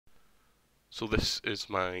So this is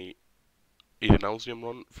my Adonalsium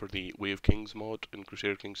run for the Way of Kings mod in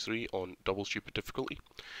Crusader Kings 3 on double stupid difficulty.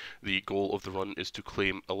 The goal of the run is to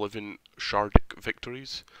claim 11 shardic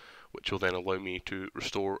victories, which will then allow me to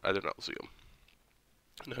restore Adonalsium.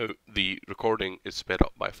 Now, the recording is sped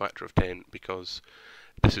up by a factor of 10 because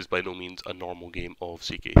this is by no means a normal game of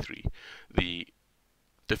CK3. The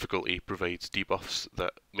difficulty provides debuffs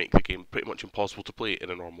that make the game pretty much impossible to play in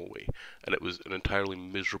a normal way, and it was an entirely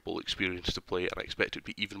miserable experience to play, and I expect it to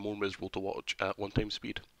be even more miserable to watch at one-time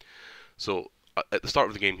speed. So, at the start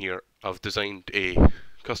of the game here, I've designed a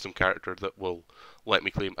custom character that will let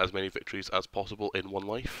me claim as many victories as possible in one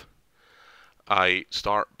life. I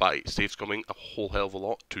start by save scumming a whole hell of a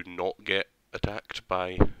lot to not get attacked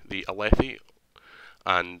by the Alethi,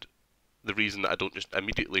 and the reason that I don't just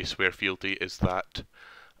immediately swear fealty is that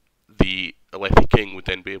the Alethi King would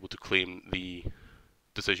then be able to claim the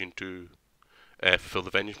decision to fulfill the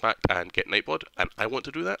Vengeance Pact and get Nightblood, and I want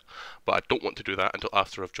to do that, but I don't want to do that until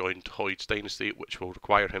after I've joined Hoid's dynasty, which will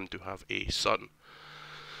require him to have a son.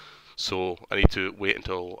 So I need to wait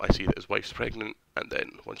until I see that his wife's pregnant, and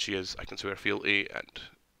then once she is, I can swear fealty, and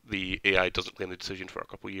the AI doesn't claim the decision for a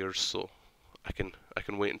couple of years, so I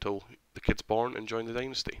can wait until the kid's born and join the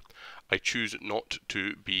dynasty. I choose not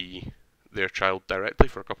to be their child directly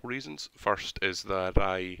for a couple of reasons. First is that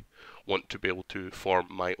I want to be able to form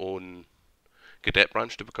my own cadet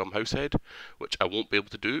branch to become househead, which I won't be able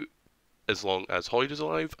to do as long as Hoid is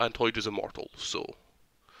alive, and Hoid is immortal, so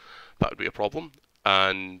that would be a problem.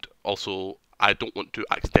 And also, I don't want to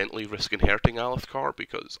accidentally risk inheriting Alethkar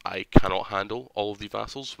because I cannot handle all of the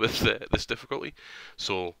vassals with this difficulty.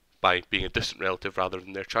 So by being a distant relative rather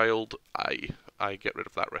than their child, I get rid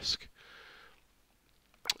of that risk.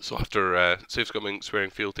 So after save scumming,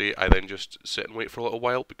 swearing fealty, I then just sit and wait for a little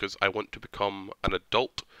while because I want to become an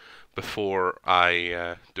adult before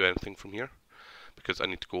I do anything from here, because I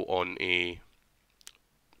need to go on a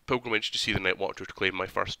pilgrimage to see the Night Watcher to claim my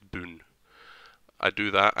first boon. I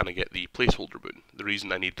do that and I get the placeholder boon. The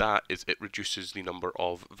reason I need that is it reduces the number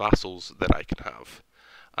of vassals that I can have.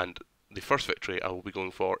 And the first victory I will be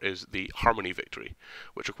going for is the Harmony victory,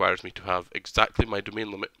 which requires me to have exactly my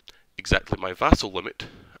domain limit, exactly my vassal limit,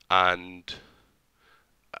 and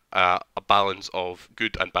a balance of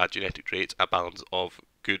good and bad genetic traits, a balance of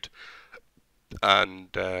good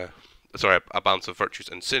and a balance of virtues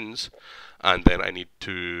and sins, and then I need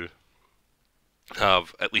to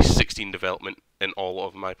have at least 16 development in all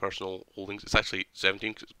of my personal holdings. It's actually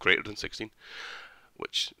 17 because it's greater than 16,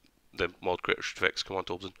 which the mod creator should fix. Come on,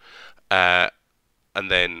 Tobson. And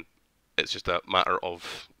then it's just a matter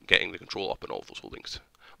of getting the control up in all of those holdings.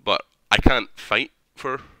 But I can't fight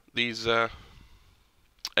for these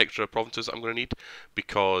extra provinces I'm going to need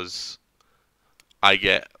because I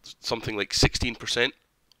get something like 16%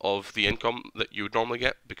 of the income that you would normally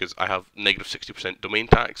get because I have negative 60% domain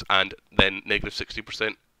tax and then negative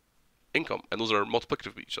 60% income, and those are multiplicative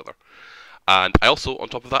of each other. And I also, on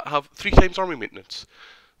top of that, have 3 times army maintenance.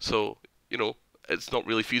 So, you know, it's not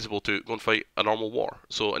really feasible to go and fight a normal war.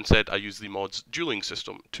 So instead, I use the mod's dueling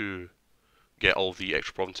system to get all of the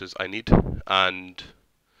extra provinces I need, and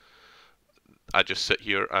I just sit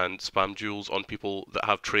here and spam duels on people that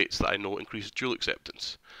have traits that I know increase duel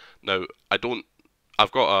acceptance. Now,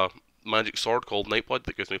 I've got a magic sword called Nightblood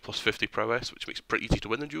that gives me plus 50 prowess, which makes it pretty easy to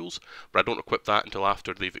win the duels, but I don't equip that until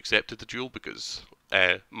after they've accepted the duel because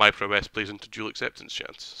my prowess plays into duel acceptance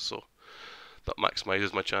chance, so that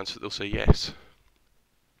maximises my chance that they'll say yes.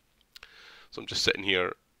 So I'm just sitting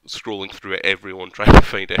here scrolling through everyone trying to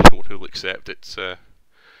find anyone who will accept it.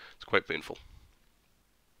 It's quite painful.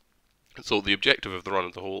 So the objective of the run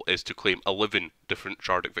as a whole is to claim 11 different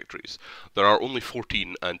shardic victories. There are only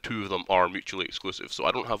 14 and 2 of them are mutually exclusive, so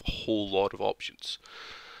I don't have a whole lot of options.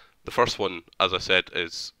 The first one, as I said,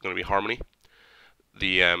 is going to be Harmony.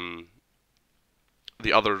 The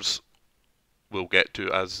others we'll get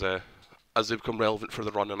to as they become relevant for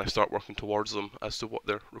the run and I start working towards them as to what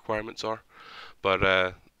their requirements are.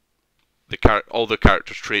 But all the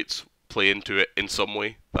character's traits play into it in some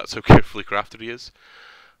way. That's how carefully crafted he is.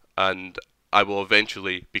 And I will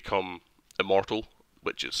eventually become immortal,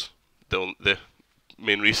 which is the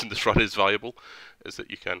main reason this run is valuable, is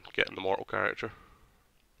that you can get an immortal character.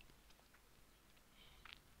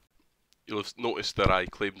 You'll have noticed that I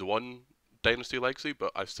claimed one Dynasty Legacy,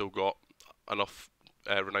 but I've still got enough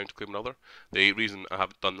renown to claim another. The reason I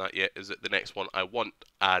haven't done that yet is that the next one I want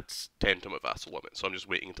adds 10 to my vassal limit, so I'm just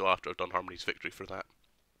waiting until after I've done Harmony's victory for that.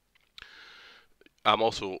 I'm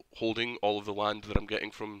also holding all of the land that I'm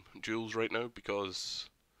getting from duels right now because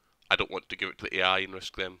I don't want to give it to the AI and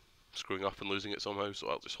risk them screwing up and losing it somehow, so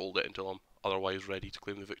I'll just hold it until I'm otherwise ready to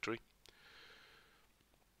claim the victory.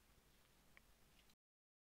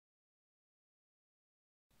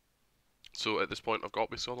 So at this point I've got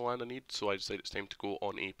basically all the land I need, so I decide it's time to go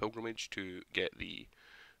on a pilgrimage to get the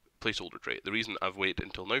placeholder trait. The reason I've waited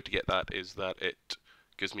until now to get that is that it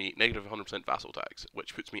gives me negative 100% vassal tax,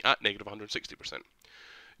 which puts me at negative 160%.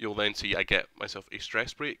 You'll then see I get myself a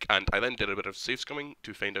stress break, and I then did a bit of save scumming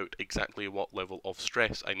to find out exactly what level of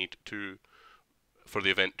stress I need to for the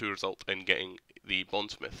event to result in getting the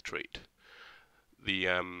bondsmith trait. The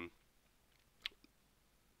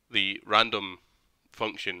random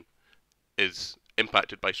function is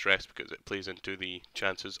impacted by stress because it plays into the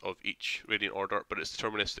chances of each radiant order, but it's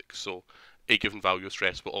deterministic, so a given value of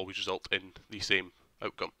stress will always result in the same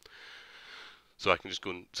outcome. So I can just go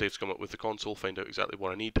and save scum it with the console, find out exactly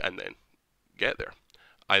what I need, and then get there.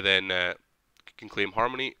 I then can claim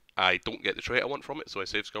Harmony. I don't get the trait I want from it, so I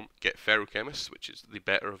save scum, get Ferrochemist, which is the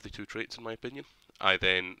better of the two traits in my opinion. I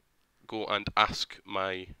then go and ask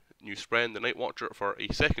my new friend, the Night Watcher, for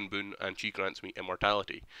a second boon, and she grants me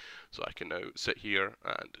immortality. So I can now sit here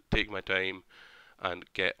and take my time and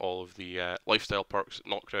get all of the lifestyle perks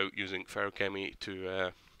knocked out using Ferrochemy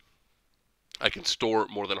to... I can store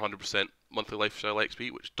more than 100% monthly lifestyle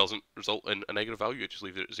XP, which doesn't result in a negative value, it just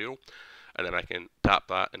leaves it at 0. And then I can tap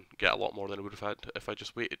that and get a lot more than I would have had if I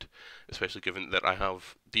just waited, especially given that I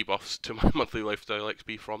have debuffs to my monthly lifestyle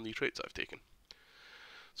XP from the traits I've taken.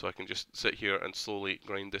 So I can just sit here and slowly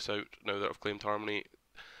grind this out now that I've claimed Harmony.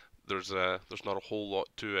 There's not a whole lot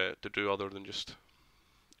to do other than just,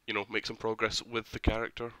 you know, make some progress with the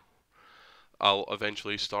character. I'll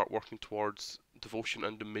eventually start working towards Devotion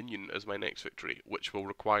and Dominion as my next victory, which will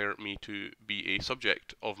require me to be a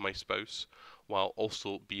subject of my spouse while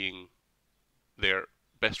also being their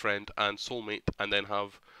best friend and soulmate, and then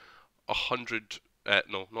have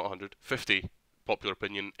 50 popular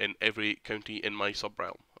opinion in every county in my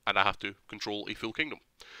sub-realm, and I have to control a full kingdom.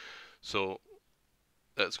 So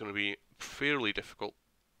that's going to be fairly difficult.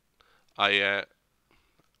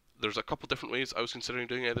 There's a couple different ways I was considering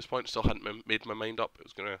doing it at this point. Still hadn't made my mind up. I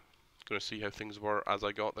was gonna see how things were as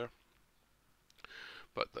I got there,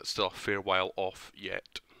 but that's still a fair while off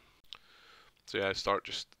yet. So yeah, I start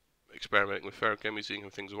just experimenting with Ferrochemy, seeing how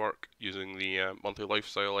things work, using the monthly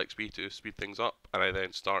lifestyle XP to speed things up, and I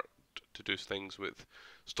then start to do things with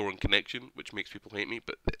storing connection, which makes people hate me,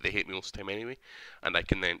 but they hate me most of the time anyway, and I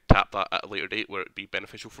can then tap that at a later date where it'd be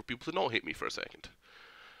beneficial for people to not hate me for a second.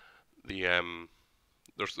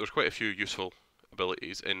 There's quite a few useful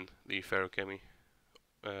abilities in the Ferrochemy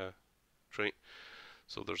trait.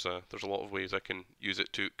 So there's a lot of ways I can use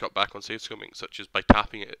it to cut back on save scumming, such as by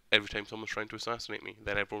tapping it every time someone's trying to assassinate me.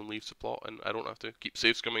 Then everyone leaves the plot, and I don't have to keep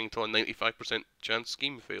save scumming until a 95% chance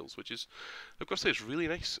scheme fails, which is, I've got to say, it's really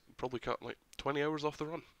nice. Probably cut like 20 hours off the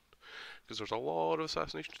run, because there's a lot of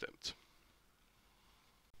assassination attempts.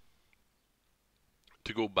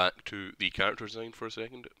 To go back to the character design for a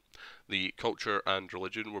second, the culture and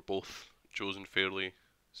religion were both chosen fairly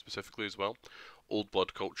specifically as well. Old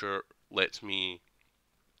Blood culture lets me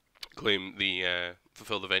claim the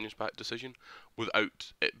fulfill the Vengeance Pact decision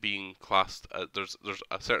without it being classed as, there's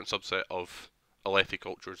a certain subset of Alethi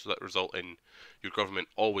cultures that result in your government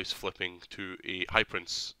always flipping to a High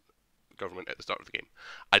Prince government at the start of the game.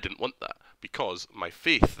 I didn't want that because my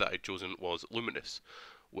faith that I'd chosen was Luminous,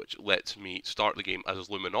 which lets me start the game as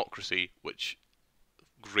Luminocracy, which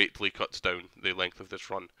greatly cuts down the length of this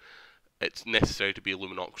run. It's necessary to be a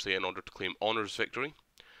Luminocracy in order to claim Honour's victory,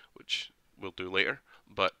 which we'll do later,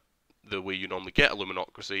 but the way you normally get a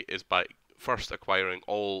Luminocracy is by first acquiring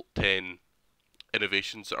all 10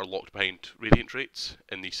 innovations that are locked behind Radiant traits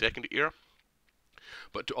in the second era.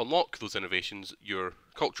 But to unlock those innovations, your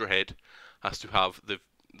culture head has to have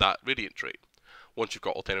that Radiant trait. Once you've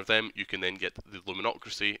got all 10 of them, you can then get the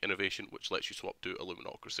Luminocracy innovation, which lets you swap to a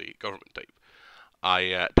Luminocracy government type.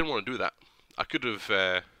 I didn't want to do that. I could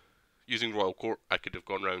have, using Royal Court, I could have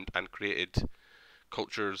gone around and created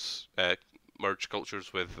cultures, merged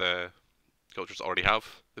cultures with cultures that already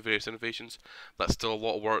have the various innovations. That's still a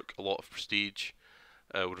lot of work, a lot of prestige.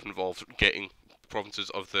 Would have involved getting provinces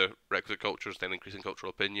of the requisite cultures, then increasing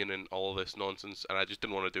cultural opinion and all of this nonsense, and I just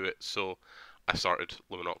didn't want to do it, so I started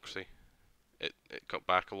Luminocracy. It cut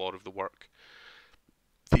back a lot of the work.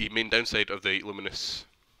 The main downside of the Luminous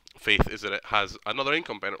faith is that it has another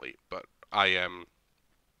income penalty, but I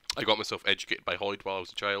got myself educated by Hoyd while I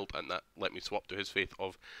was a child, and that let me swap to his faith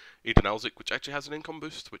of Adonalsium, which actually has an income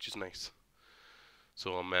boost, which is nice.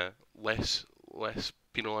 So I'm less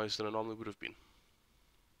penalised than I normally would have been.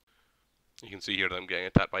 You can see here that I'm getting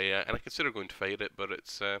attacked by AI, and I consider going to fight it, but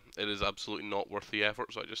it is absolutely not worth the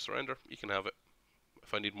effort, so I just surrender. You can have it.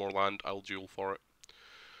 If I need more land, I'll duel for it.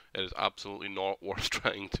 It is absolutely not worth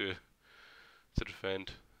trying to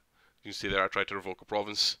defend. You can see there I tried to revoke a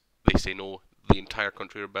province. They say no. The entire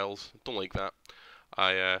country rebels. Don't like that.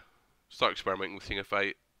 I start experimenting with seeing if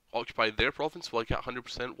I occupy their province, will I get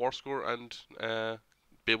 100% war score and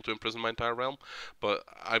be able to imprison my entire realm? But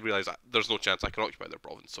I realise there's no chance I can occupy their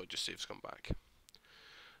province, so I just save come back.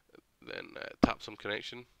 Then tap some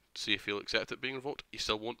connection, see if he'll accept it being revoked. He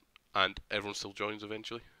still won't, and everyone still joins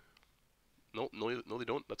eventually. No, they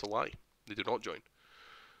don't. That's a lie. They do not join.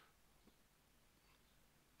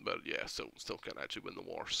 But yeah, still can't actually win the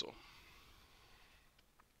war, so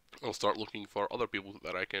I'll start looking for other people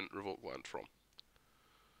that I can revoke land from.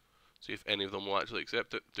 See if any of them will actually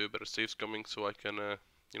accept it. Do a bit of save scumming so I can,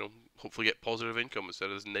 hopefully get positive income instead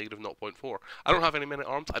of this negative 0.4. I don't have any men at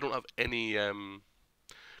arms. I don't have any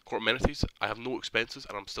court amenities. I have no expenses,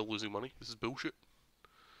 and I'm still losing money. This is bullshit.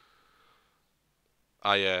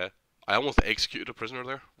 I almost executed a prisoner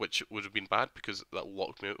there, which would have been bad because that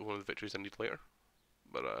locked me out of one of the victories I need later.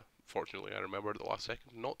 But fortunately, I remembered at the last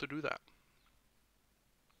second not to do that.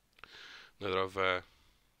 Now that I've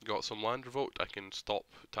got some land revoked, I can stop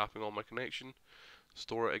tapping on my connection,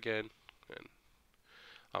 store it again, and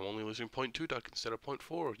I'm only losing 0.2 duck instead of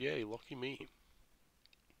 0.4. Yay, lucky me.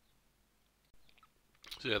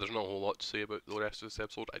 So yeah, there's not a whole lot to say about the rest of this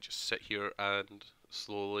episode. I just sit here and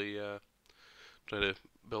slowly try to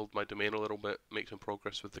build my domain a little bit, make some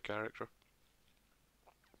progress with the character.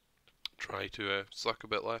 Try to suck a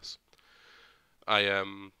bit less.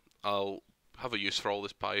 I'll have a use for all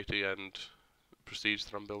this piety and prestige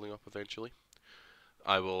that I'm building up eventually.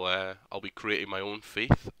 I'll be creating my own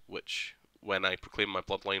faith, which when I proclaim my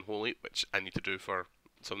bloodline holy, which I need to do for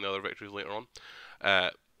some of the other victories later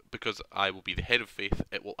on, because I will be the head of faith,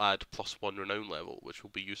 it will add +1 renown level, which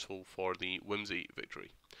will be useful for the whimsy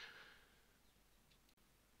victory.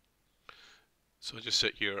 So I just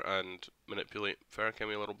sit here and manipulate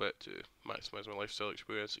Ferrachemy a little bit to maximize my lifestyle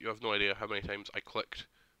experience. You have no idea how many times I clicked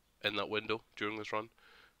in that window during this run.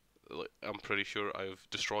 I'm pretty sure I've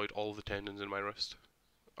destroyed all of the tendons in my wrist.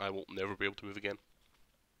 I will never be able to move again.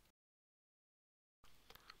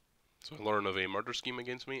 So I learn of a murder scheme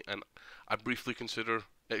against me, and I briefly consider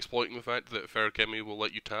exploiting the fact that Ferrachemy will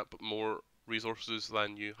let you tap more resources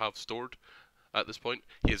than you have stored at this point.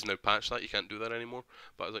 He has now patched that, you can't do that anymore.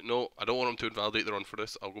 But I was like, no, I don't want him to invalidate the run for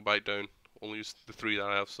this. I'll go back down, only use the 3 that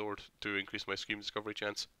I have stored to increase my scheme discovery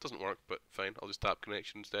chance. Doesn't work, but fine, I'll just tap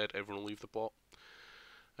connection instead. Everyone will leave the plot.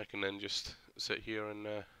 I can then just sit here and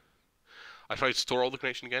I tried to store all the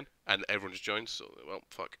connection again, and everyone just joins, so, well,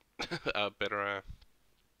 fuck. Better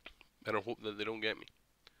hope that they don't get me.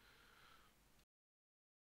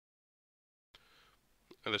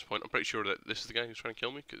 At this point, I'm pretty sure that this is the guy who's trying to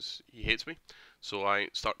kill me, because he hates me. So I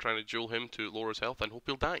start trying to duel him to lower his health and hope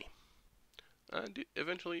he'll die. And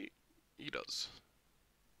eventually, he does.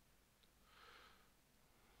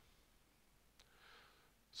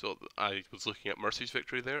 So I was looking at Mercy's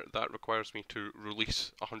victory there. That requires me to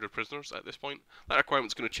release 100 prisoners at this point. That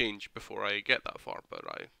requirement's going to change before I get that far, but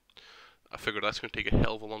I figured that's going to take a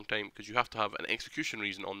hell of a long time because you have to have an execution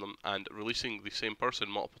reason on them, and releasing the same person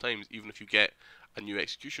multiple times, even if you get a new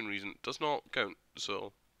execution reason, does not count,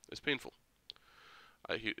 so it's painful.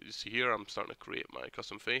 You see here, I'm starting to create my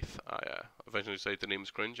custom faith. I eventually decided the name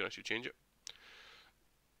is cringe and I should change it.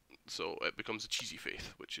 So it becomes a cheesy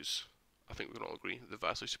faith, which is, I think we can all agree, the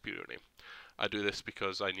vastly superior name. I do this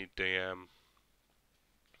because I need to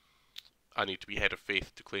be head of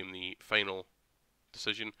faith to claim the final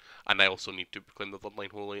decision, and I also need to proclaim the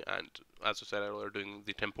bloodline holy, and as I said earlier, doing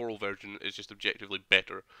the temporal version is just objectively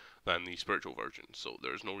better than the spiritual version, so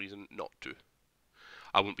there's no reason not to.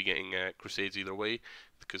 I won't be getting crusades either way,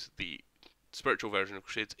 because the spiritual version of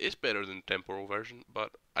crusades is better than the temporal version,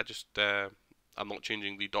 but I'm not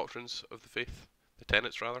changing the doctrines of the faith, the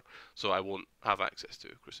tenets rather, so I won't have access to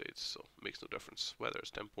crusades, so it makes no difference whether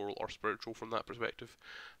it's temporal or spiritual from that perspective,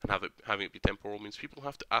 and having it be temporal means people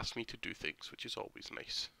have to ask me to do things, which is always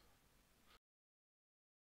nice.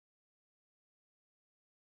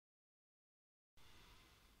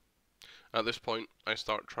 At this point, I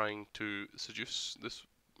start trying to seduce this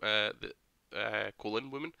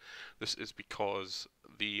Colin woman. This is because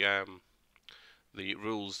the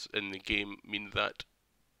rules in the game mean that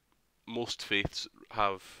most faiths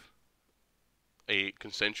have a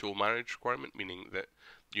consensual marriage requirement, meaning that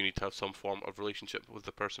you need to have some form of relationship with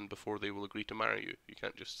the person before they will agree to marry you. You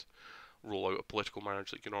can't just roll out a political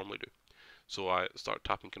marriage like you normally do. So I start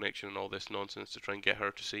tapping connection and all this nonsense to try and get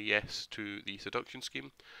her to say yes to the seduction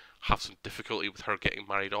scheme. Have some difficulty with her getting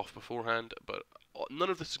married off beforehand, but none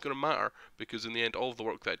of this is going to matter because in the end, all of the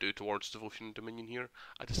work that I do towards devotion and dominion here,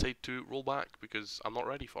 I decide to roll back because I'm not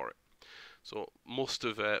ready for it. So most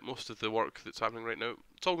of the work that's happening right now,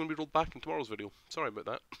 it's all going to be rolled back in tomorrow's video. Sorry about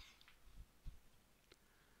that.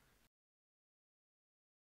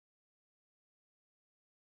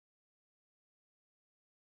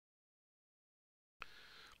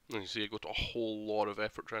 And you see, I go to a whole lot of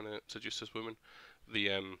effort trying to seduce this woman.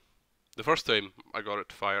 The first time I got it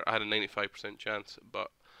to fire, I had a 95% chance,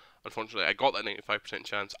 but unfortunately, I got that 95%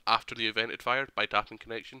 chance after the event had fired by tapping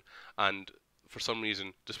connection, and for some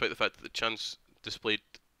reason, despite the fact that the chance displayed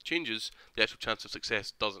changes, the actual chance of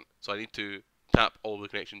success doesn't. So I need to tap all the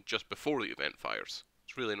connection just before the event fires.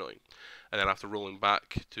 It's really annoying. And then after rolling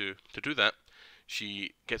back to do that,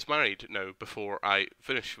 she gets married now before I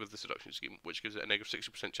finish with the seduction scheme, which gives it a negative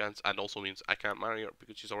 60% chance and also means I can't marry her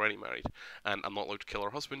because she's already married, and I'm not allowed to kill her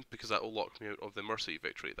husband because that will lock me out of the mercy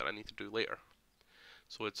victory that I need to do later.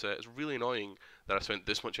 So it's really annoying that I spent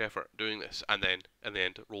this much effort doing this and then in the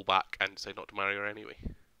end roll back and decide not to marry her anyway.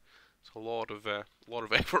 So a lot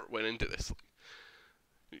of effort went into this.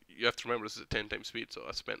 You have to remember this is at 10 times speed, so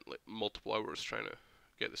I spent like multiple hours trying to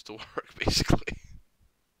get this to work basically.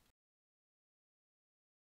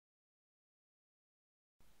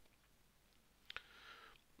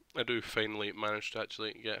 I do finally manage to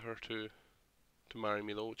actually get her to marry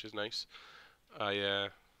me though, which is nice. I uh,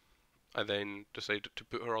 I then decided to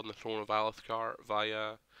put her on the throne of Alethkar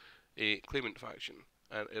via a claimant faction,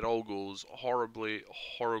 and it all goes horribly,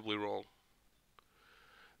 horribly wrong.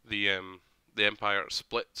 The empire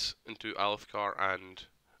splits into Alethkar and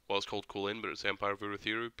well, it's called Kholin, but it's the Empire of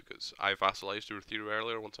Urithiru because I vassalized Urithiru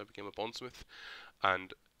earlier once I became a bondsmith,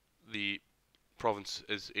 and the province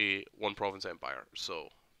is a one province empire. So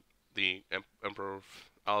the Emperor of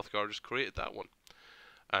Alethkar just created that one,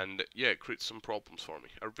 and yeah, it creates some problems for me.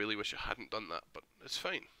 I really wish I hadn't done that, but it's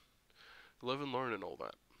fine. Live and learn and all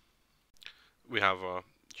that. We have a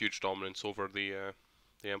huge dominance over the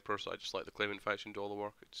Emperor, so I just let the claimant faction do all the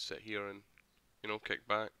work. I just sit here and kick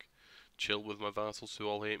back, chill with my vassals who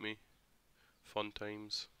all hate me. Fun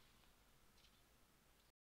times.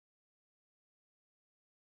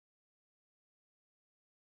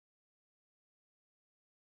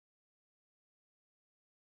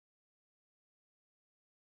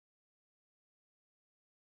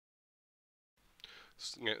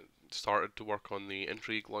 Started to work on the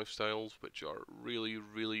intrigue lifestyles, which are really,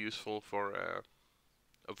 really useful for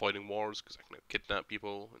avoiding wars, because I can kidnap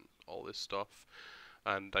people and all this stuff,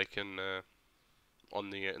 and I can on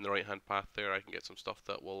the in the right hand path there, I can get some stuff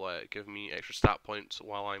that will give me extra stat points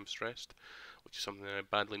while I'm stressed, which is something that I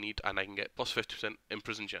badly need, and I can get plus 50%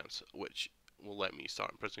 imprison chance, which will let me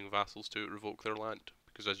start imprisoning vassals to revoke their land.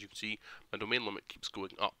 Because as you can see, my domain limit keeps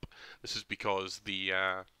going up. This is because the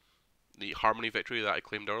harmony victory that I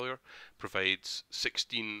claimed earlier provides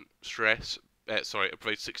 16 stress. It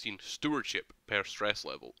provides 16 stewardship per stress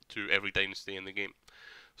level to every dynasty in the game.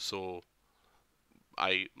 So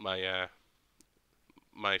I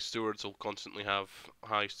my stewards will constantly have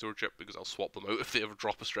high stewardship because I'll swap them out if they ever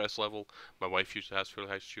drop a stress level. My wife usually has fairly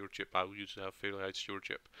high stewardship. I will usually have fairly high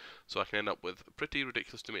stewardship, so I can end up with pretty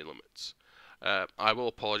ridiculous domain limits. I will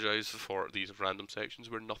apologise for these random sections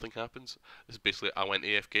where nothing happens. This is basically I went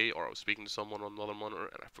AFK or I was speaking to someone on another monitor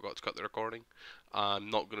and I forgot to cut the recording. I'm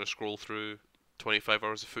not going to scroll through 25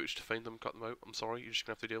 hours of footage to find them and cut them out. I'm sorry, you're just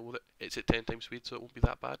going to have to deal with it. It's at 10 times speed, so it won't be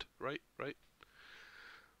that bad. Right? Right?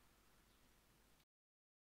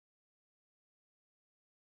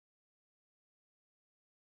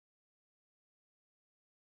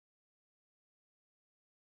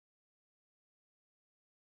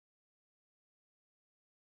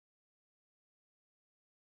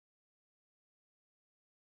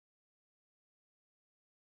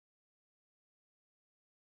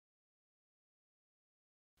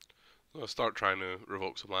 So I start trying to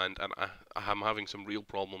revoke some land, and I'm having some real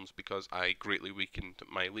problems because I greatly weakened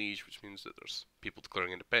my liege, which means that there's people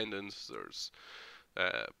declaring independence, there's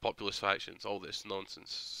populist factions, all this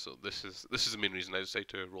nonsense. So this is the main reason I decided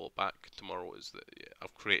to roll it back tomorrow. Is that yeah,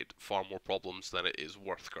 I've created far more problems than it is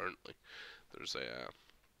worth currently. There's a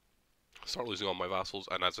start losing all my vassals,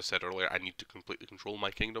 and as I said earlier, I need to completely control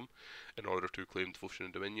my kingdom in order to claim devotion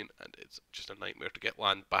and dominion, and it's just a nightmare to get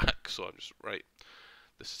land back. So I'm just right.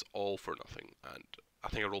 This is all for nothing, and I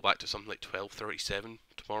think I roll back to something like 1237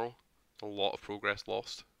 tomorrow. A lot of progress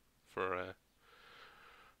lost for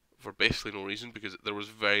basically no reason because there was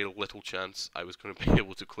very little chance I was going to be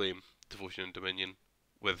able to claim devotion and dominion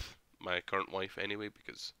with my current wife anyway.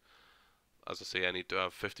 Because as I say, I need to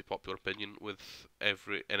have 50 popular opinion with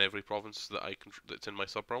every province that that's in my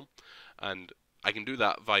subrealm, and I can do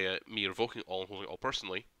that via me revoking all and holding it all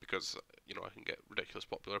personally because I can get ridiculous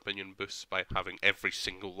popular opinion boosts by having every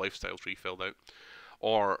single lifestyle tree filled out.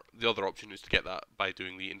 Or the other option is to get that by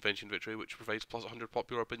doing the invention victory, which provides plus 100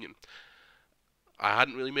 popular opinion. I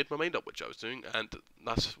hadn't really made my mind up which I was doing, and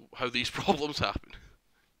that's how these problems happen.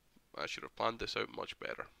 I should have planned this out much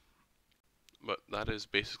better. But that is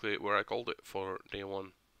basically where I called it for day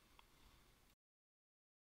one.